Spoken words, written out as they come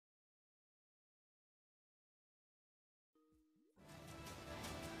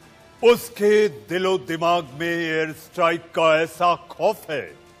उसके दिलो दिमाग में एयर स्ट्राइक का ऐसा खौफ है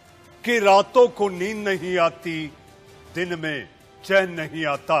कि रातों को नींद नहीं आती, दिन में चैन नहीं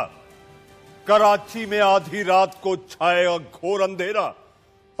आता। कराची में आधी रात को छाया घोर अंधेरा,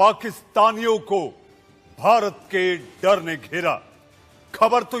 पाकिस्तानियों को भारत के डर ने घेरा।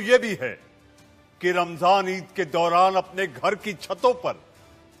 खबर तो यह भी है कि रमजान ईद के दौरान अपने घर की छतों पर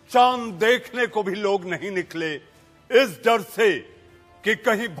चांद देखने को भी लोग नहीं निकले, इस डर से कि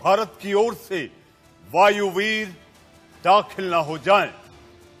कहीं भारत की ओर से वायुवीर दाखिल ना हो जाएं।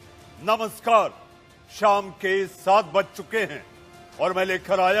 नमस्कार, शाम के 7 बज चुके हैं और मैं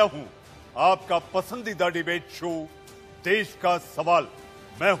लेकर आया हूं आपका पसंदीदा डिबेट शो देश का सवाल।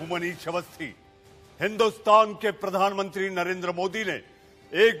 मैं हूं मनीष अवस्थी। हिंदुस्तान के प्रधानमंत्री नरेंद्र मोदी ने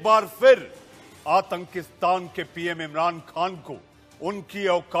एक बार फिर आतंकिस्तान के पीएम इमरान खान को उनकी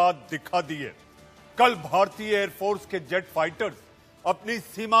औकात दिखा दी है। कल भारतीय एयरफोर्स के जेट फाइटर्स अपनी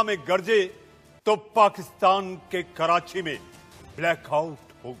सीमा में गरजे तो पाकिस्तान के कराची में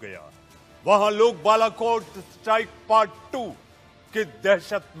ब्लैकआउट हो गया। वहां लोग बालाकोट स्ट्राइक पार्ट 2 की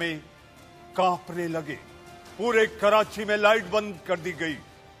दहशत में कांपने लगे। पूरे कराची में लाइट बंद कर दी गई।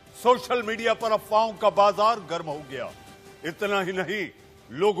 सोशल मीडिया पर अफवाहों का बाजार गर्म हो गया। इतना ही नहीं,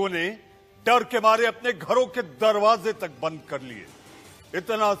 लोगों ने डर के मारे अपने घरों के दरवाजे तक बंद कर लिए।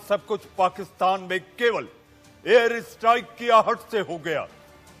 इतना सब कुछ पाकिस्तान में केवल एयर स्ट्राइक की आहट से हो गया।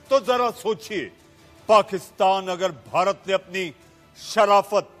 तो जरा सोचिए, पाकिस्तान अगर भारत ने अपनी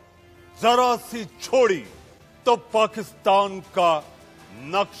शराफत जरा सी छोड़ी तो पाकिस्तान का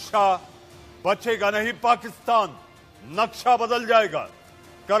नक्शा बचेगा नहीं। पाकिस्तान नक्शा बदल जाएगा।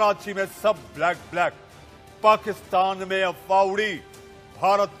 कराची में सब ब्लैक ब्लैक। पाकिस्तान में अफवाह उड़ी,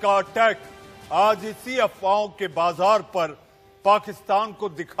 भारत का अटैक। आज इसी अफवाहों के बाजार पर पाकिस्तान को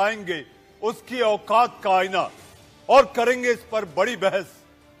दिखाएंगे उसकी औकात का आईना और करेंगे इस पर बड़ी बहस।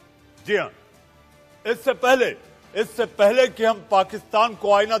 जी हां, इससे पहले कि हम पाकिस्तान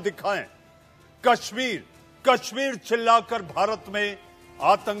को आईना दिखाएं, कश्मीर चिल्लाकर भारत में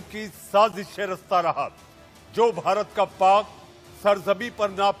आतंकी साजिशें रचता रहा। जो भारत का पाक सरजमी पर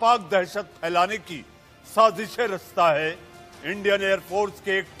नापाक दहशत फैलाने की साजिशें रचता है, इंडियन एयरफोर्स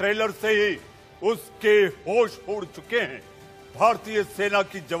के एक ट्रेलर से ही उसके होश उड़ चुके हैं। भारतीय सेना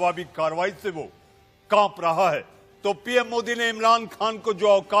की जवाबी कार्रवाई से वो कांप रहा है। तो पीएम मोदी ने इमरान खान को जो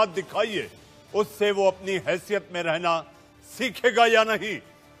औकात दिखाई है, उससे वो अपनी हैसियत में रहना सीखेगा या नहीं,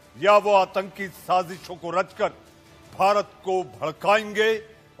 या वो आतंकी साजिशों को रचकर भारत को भड़काएंगे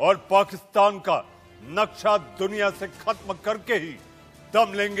और पाकिस्तान का नक्शा दुनिया से खत्म करके ही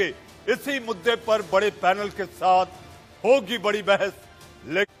दम लेंगे। इसी मुद्दे पर बड़े पैनल के साथ होगी बड़ी बहस।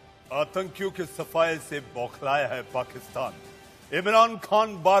 लेकिन आतंकियों के सफाये से बौखलाया है पाकिस्तान। इमरान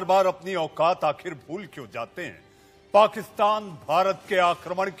खान बार बार अपनी औकात आखिर भूल क्यों जाते हैं? पाकिस्तान भारत के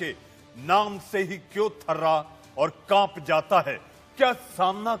आक्रमण के नाम से ही क्यों थर्रा और कांप जाता है? क्या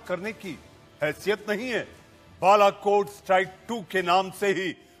सामना करने की हैसियत नहीं है? बालाकोट स्ट्राइक 2 के नाम से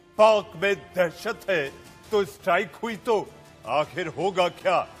ही पाक में दहशत है, तो स्ट्राइक हुई तो आखिर होगा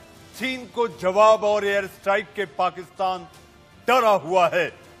क्या? चीन को जवाब और एयर स्ट्राइक के पाकिस्तान डरा हुआ है।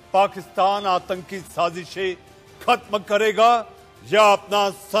 पाकिस्तान आतंकी साजिशें खत्म करेगा या अपना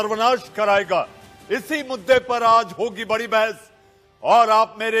सर्वनाश कराएगा? इसी मुद्दे पर आज होगी बड़ी बहस। और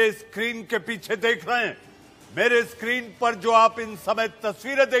आप मेरे स्क्रीन के पीछे देख रहे हैं, मेरे स्क्रीन पर जो आप इन समय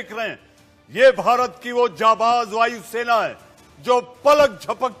तस्वीरें देख रहे हैं, ये भारत की वो जाबाज वायुसेना है जो पलक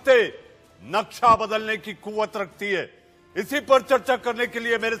झपकते नक्शा बदलने की कुव्वत रखती है। इसी पर चर्चा करने के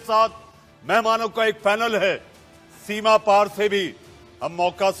लिए मेरे साथ मेहमानों का एक पैनल है। सीमा पार से भी हम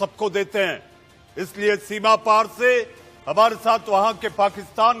मौका सबको देते हैं, इसलिए सीमा पार से हमारे साथ वहां के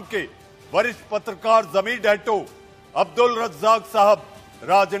पाकिस्तान के वरिष्ठ पत्रकार जमीर डैटो, अब्दुल रज्जाक साहब,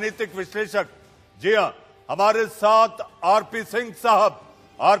 राजनीतिक विश्लेषक। जी हां, हमारे साथ आरपी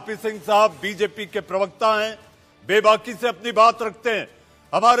सिंह साहब बीजेपी के प्रवक्ता हैं, बेबाकी से अपनी बात रखते हैं।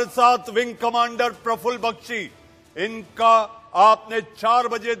 हमारे साथ विंग कमांडर प्रफुल्ल बख्शी, इनका आपने 4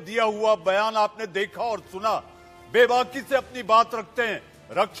 बजे दिया हुआ बयान आपने देखा और सुना, बेबाकी से अपनी बात रखते हैं,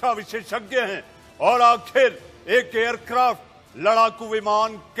 रक्षा विशेषज्ञ हैं। और आखिर एक एयरक्राफ्ट लड़ाकू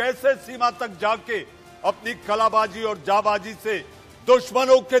विमान कैसे सीमा तक जाके अपनी कलाबाजी और जाबाजी से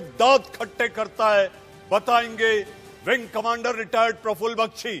दुश्मनों के दांत खट्टे करता है, बताएंगे wing commander retired Praful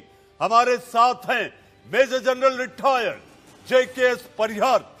Bakshi. हमारे साथ हैं मेजर जनरल रिटायर्ड JKS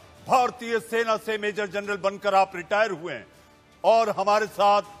परिहार, भारतीय सेना से मेजर जनरल बनकर आप रिटायर हुए हैं। और हमारे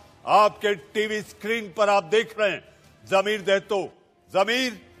साथ आपके टीवी स्क्रीन पर आप देख रहे हैं जमीर देतो।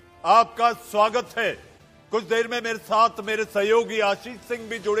 जमीर, आपका स्वागत है। कुछ देर में मेरे साथ मेरे सहयोगी आशीष सिंह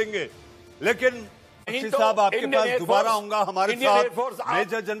भी जुड़ेंगे, लेकिन साहब आपके पास दोबारा आऊंगा। हमारे साथ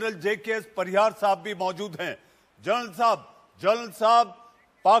मेजर जनरल JKS परिहार साहब भी मौजूद हैं। जनरल साहब,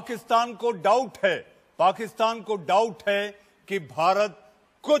 पाकिस्तान को डाउट है कि भारत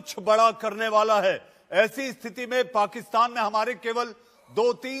कुछ बड़ा करने वाला है। ऐसी स्थिति में पाकिस्तान में हमारे केवल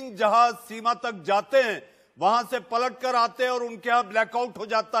 2-3 जहाज सीमा तक जाते हैं, वहां से पलट कर आते हैं और उनके यहां ब्लैकआउट हो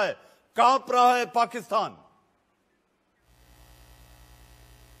जाता है। कांप रहा है पाकिस्तान।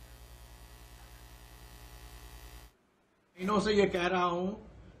 इन्हों से ये कह रहा हूं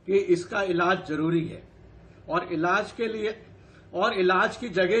कि इसका इलाज जरूरी है और इलाज के लिए और इलाज की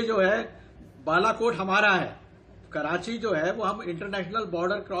जगह जो है बालाकोट हमारा है। कराची जो है वो हम इंटरनेशनल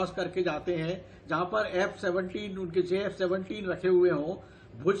बॉर्डर क्रॉस करके जाते हैं, जहां पर F-17 उनके JF-17 रखे हुए हों।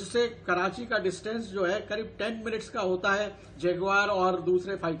 भुज से कराची का डिस्टेंस जो है करीब 10 मिनट्स का होता है जगुआर और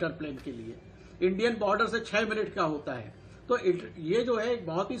दूसरे फाइटर प्लेन के लिए। इंडियन बॉर्डर से 6 मिनट का होता है। तो ये जो है एक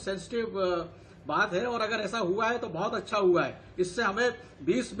बहुत ही सेंसिटिव बात है और अगर ऐसा हुआ है तो बहुत अच्छा हुआ है। इससे हमें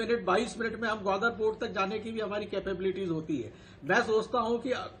 20 मिनट 22 मिनट में हम ग्वादर पोर्ट तक जाने की भी हमारी कैपेबिलिटीज होती है। मैं सोचता हूं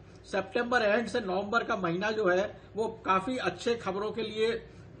कि सितंबर एंड से नवंबर का महीना जो है वो काफी अच्छे खबरों के लिए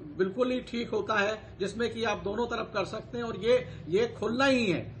बिल्कुल ही ठीक होता है, जिसमें कि आप दोनों तरफ कर सकते हैं। और ये खुलना ही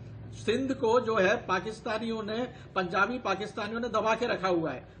है। सिंध को जो है पाकिस्तानियों ने, पंजाबी पाकिस्तानियों ने दबा के रखा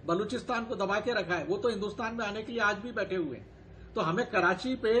हुआ है, बलूचिस्तान को दबा के रखा है। वो तो हिंदुस्तान में आने के लिए आज भी बैठे हुए हैं। तो हमें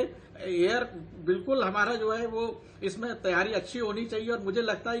कराची पे एयर बिल्कुल हमारा जो है वो इसमें तैयारी अच्छी होनी चाहिए। और मुझे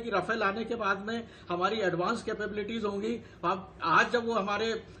लगता है कि राफेल आने के बाद में हमारी एडवांस कैपेबिलिटीज होंगी। आज जब वो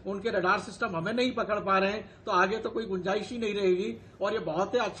हमारे उनके रडार सिस्टम हमें नहीं पकड़ पा रहे हैं तो आगे तो कोई गुंजाइश ही नहीं रहेगी। और ये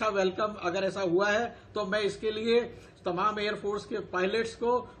बहुत ही अच्छा वेलकम अगर ऐसा हुआ है तो मैं इसके लिए तमाम एयरफोर्स के पायलट्स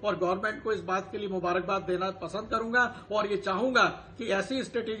को और गवर्नमेंट को इस बात के लिए मुबारकबाद देना पसंद करूंगा। और ये चाहूंगा कि ऐसी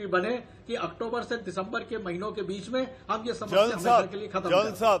स्ट्रेटेजी बने कि अक्टूबर से दिसंबर के महीनों के बीच में हम ये समस्या हमेशा के लिए खत्म करें।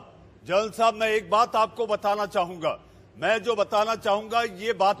 जल साहब, मैं एक बात आपको बताना चाहूंगा।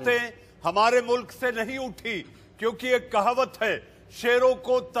 ये बातें हमारे मुल्क से नहीं उठी, क्योंकि एक कहावत है, शेरों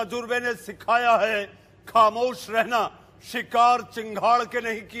को तजुर्बे ने सिखाया है खामोश रहना, शिकार चिंगाड़ के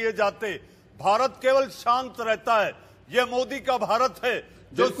नहीं किए जाते। भारत केवल शांत रहता है। यह मोदी का भारत है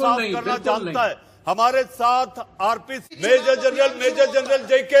जो साफ करना जानता है। हमारे साथ आरपी मेजर जनरल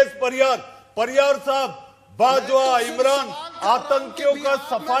JKS परिहार साहब, बाजवा इमरान, आतंकियों का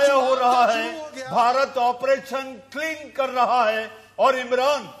सफाया हो रहा है, भारत ऑपरेशन क्लीन कर रहा है और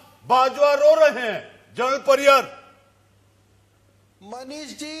इमरान बाजवा रो रहे हैं। जनरल परिहार।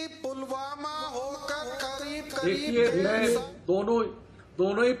 मनीष जी, पुलवामा होकर करीब देखिए, मैं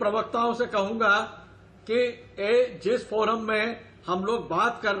दोनों ही प्रवक्ताओं से कहूंगा कि जिस फोरम में हम लोग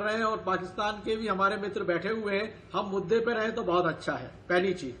बात कर रहे हैं और पाकिस्तान के भी हमारे मित्र बैठे हुए हैं, हम मुद्दे पे रहें तो बहुत अच्छा है,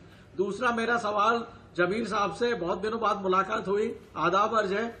 पहली चीज। दूसरा, मेरा सवाल जमीर साहब से बहुत दिनों बाद मुलाकात हुई, आदाब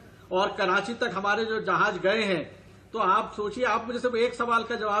अर्ज है। और कराची तक हमारे जो जहाज गए हैं, तो आप सोचिए, आप मुझे सिर्फ एक सवाल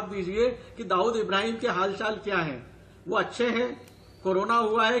का जवाब दीजिए कि दाऊद इब्राहिम के हालचाल क्या हैं? वो अच्छे हैं? कोरोना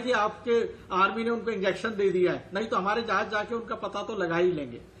हुआ है कि आपके आर्मी ने उनको इंजेक्शन दे दिया है? नहीं तो हमारे जहाज जाके उनका पता तो लगा ही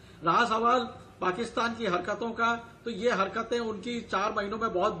लेंगे। रहा सवाल पाकिस्तान की हरकतों का, तो ये हरकतें उनकी 4 महीनों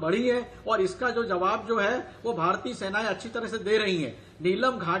में बहुत बढ़ी हैं और इसका जो जवाब जो है वो भारतीय सेनाएं अच्छी तरह से दे रही हैं।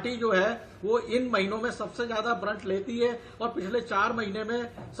 नीलम घाटी जो है वो इन महीनों में सबसे ज्यादा ब्रंट लेती है और पिछले 4 महीने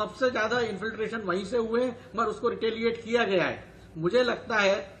में सबसे ज्यादा इन्फिल्ट्रेशन वहीं से हुए, मगर उसको रिटेलिएट किया गया है। मुझे लगता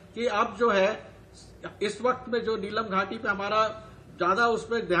है कि अब जो है इस वक्त में जो नीलम घाटी पे हमारा ज्यादा उस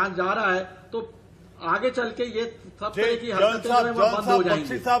पर ध्यान जा रहा है, तो आगे चल के ये सब तरह की हरकतें जो है वो बंद हो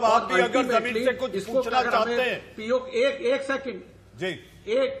जाएंगी। साहब, आप भी अगर जमीन से कुछ पूछना चाहते हैं। एक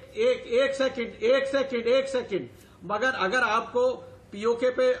सेकंड, मगर अगर आपको पीओके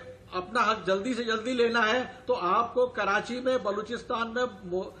पे अपना हक जल्दी से जल्दी लेना है तो आपको कराची में, बलूचिस्तान में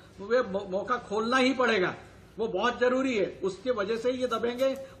मौका खोलना ही पड़ेगा। वो बहुत जरूरी है। उसकी वजह से ही ये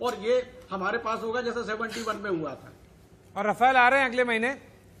दबेंगे और ये हमारे पास होगा जैसा 71 में हुआ था। और रफेल आ रहे हैं अगले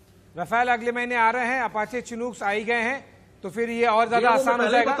महीने आ रहे हैं। अपाचे चिनूक्स आ ही गए हैं, तो फिर ये और ज्यादा आसान हो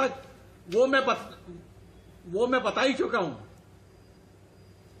जाएगा। वो मैं बता ही चुका हूं।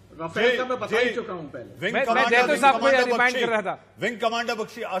 रफेल का मैं बता ही चुका हूं पहले। मैं जैतो साहब को रिमाइंड कर रहा था। विंग कमांडर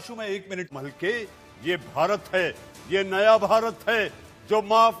बख्शी, आशु में 1 मिनट महल के, ये भारत है, ये नया भारत है जो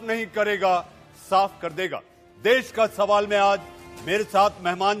माफ नहीं करेगा, साफ कर देगा। देश का सवाल में आज मेरे साथ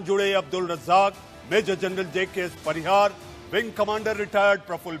मेहमान जुड़े, Abdul Razzaq, major general JKS परिहार, wing commander retired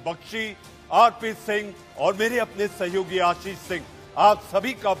Praful Bakshi, RP Singh और मेरे अपने सहयोगी आशीष सिंह। आप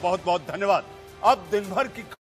सभी का बहुत बहुत धन्यवाद। अब दिन भर की